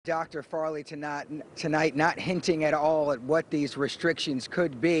Dr. Farley tonight not hinting at all at what these restrictions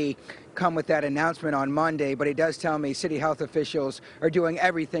could be come with that announcement on Monday, but he does tell me city health officials are doing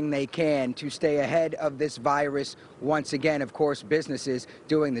everything they can to stay ahead of this virus. Once again, of course, businesses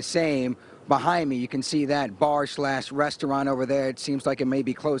doing the same. Behind me, you can see that bar/restaurant over there. It seems like it may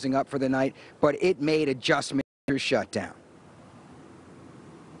be closing up for the night, but it made adjustments to shut down.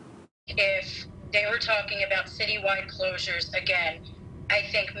 If they were talking about citywide closures again, I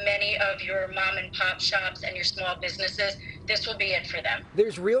think many of your mom and pop shops and your small businesses, this will be it for them.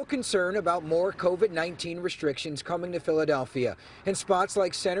 There's real concern about more COVID-19 restrictions coming to Philadelphia, and spots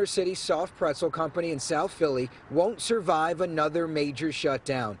like Center City Soft Pretzel Company in South Philly won't survive another major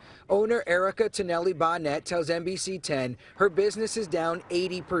shutdown. Owner Erica Tonelli Bonnet tells NBC10 her business is down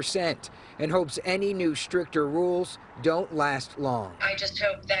 80% and hopes any new stricter rules don't last long. I just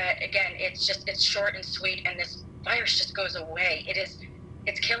hope that, again, it's short and sweet and this virus just goes away.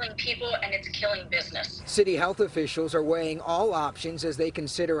 It's killing people and it's killing business. City health officials are weighing all options as they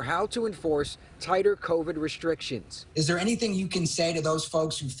consider how to enforce tighter COVID restrictions. Is there anything you can say to those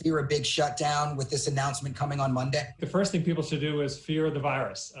folks who fear a big shutdown with this announcement coming on Monday? The first thing people should do is fear the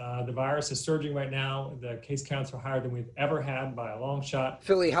virus. The virus is surging right now. The case counts are higher than we've ever had by a long shot.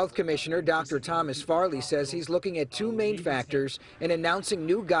 Philly Health Commissioner Dr. Thomas Farley says he's looking at two main factors in announcing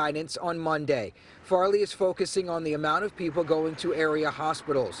new guidance on Monday. Farley is focusing on the amount of people going to area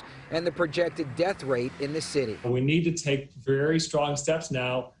hospitals and the projected death rate in the city. We need to take very strong steps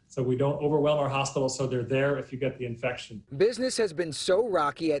now so we don't overwhelm our hospitals so they're there if you get the infection. Business has been so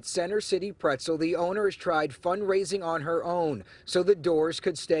rocky at Center City Pretzel, the owner has tried fundraising on her own so the doors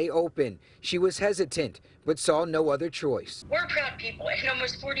could stay open. She was hesitant, but saw no other choice. We're proud people. In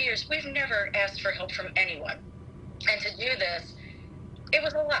almost 40 years, we've never asked for help from anyone. And to do this, it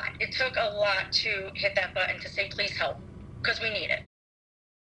was a lot. It took a lot to hit that button to say, please help, because we need it.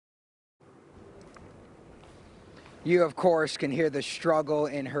 You, of course, can hear the struggle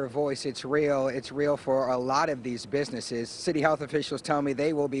in her voice. It's real. It's real for a lot of these businesses. City health officials tell me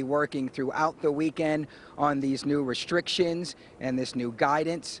they will be working throughout the weekend on these new restrictions and this new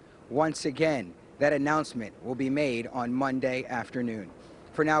guidance. Once again, that announcement will be made on Monday afternoon.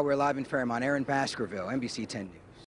 For now, we're live in Fairmont. Aaron Baskerville, NBC10 News.